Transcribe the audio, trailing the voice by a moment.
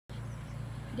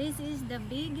This is the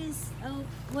biggest. Oh,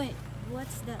 wait,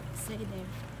 what's that say there?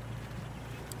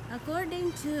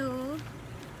 According to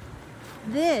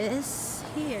this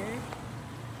here,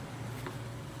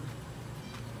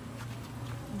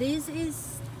 this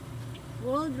is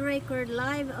world record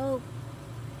live oak.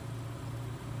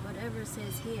 Whatever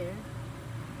says here.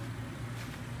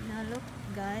 Now look,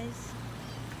 guys.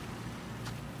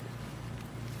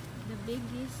 The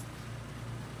biggest.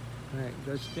 Right,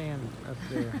 go stand up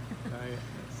there.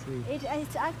 Let's see.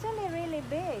 It's actually really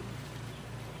big.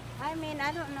 I mean,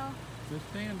 I don't know. Just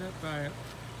stand up by it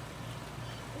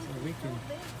so we can.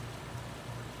 Big.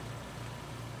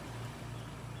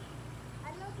 I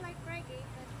look like Reggie,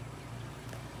 but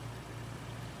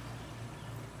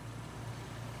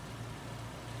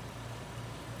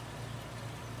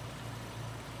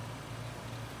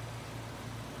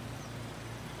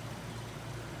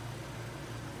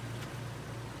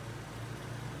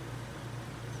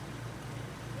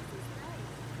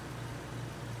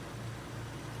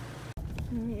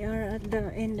we are at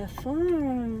in the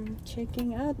farm,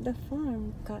 checking out the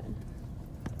farm cotton.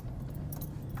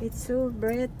 It's so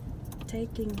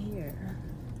breathtaking here.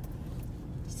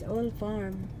 It's all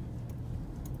farm.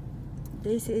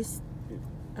 This is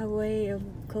a way of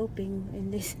coping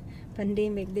in this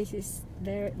pandemic. This is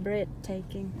very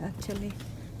breathtaking, actually,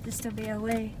 just to be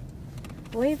away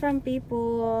from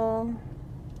people.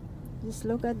 Just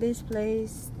look at this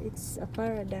place. It's a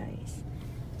paradise.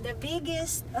 The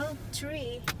biggest oak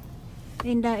tree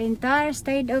in the entire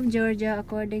state of Georgia,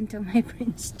 according to my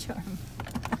Prince Charm.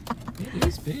 It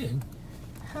is big.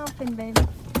 Helping, baby.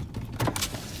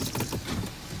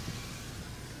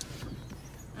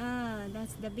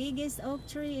 That's the biggest oak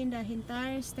tree in the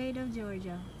entire state of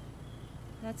Georgia.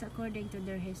 That's according to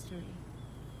their history.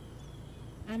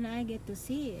 And I get to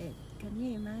see it. Can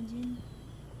you imagine?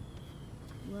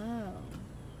 Wow.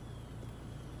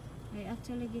 I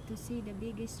actually get to see the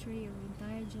biggest tree of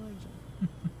entire Georgia.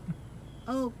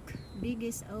 Oak,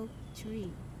 biggest oak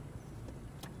tree.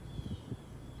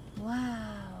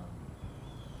 Wow.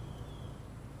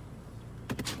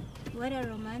 What a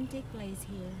romantic place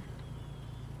here.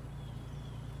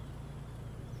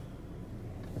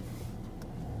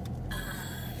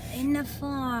 In the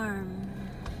farm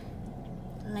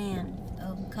land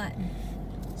of cotton.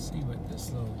 Let's see what this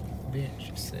little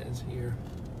bench says here.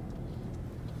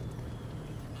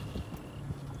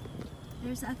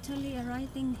 There's actually a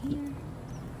writing here.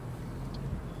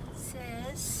 It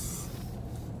says,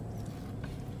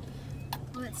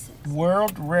 what's it?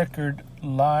 World record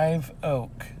live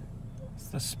oak. It's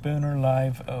the Spooner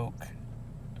live oak.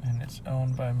 And it's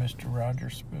owned by Mr. Roger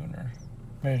Spooner.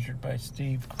 Measured by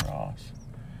Steve Cross.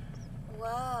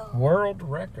 Wow. World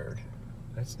record.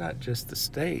 That's not just the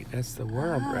state, that's the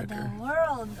world record. The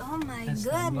world. Oh my That's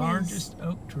goodness. the largest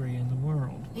oak tree in the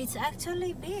world. It's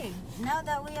actually big. Now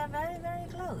that we are very, very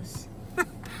close.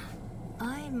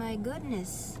 Oh my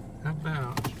goodness. How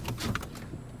about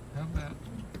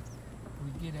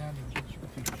we get out and get your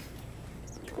picture?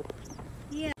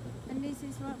 Yeah. And this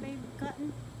is what, baby?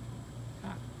 Cotton?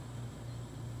 Ah.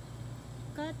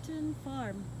 Cotton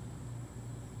farm.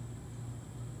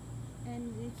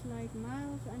 And it's like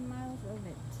miles and miles of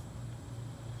it.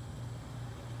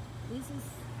 This is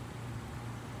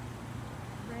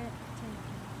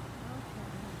breathtaking.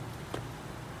 Okay.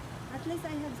 At least I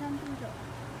have something to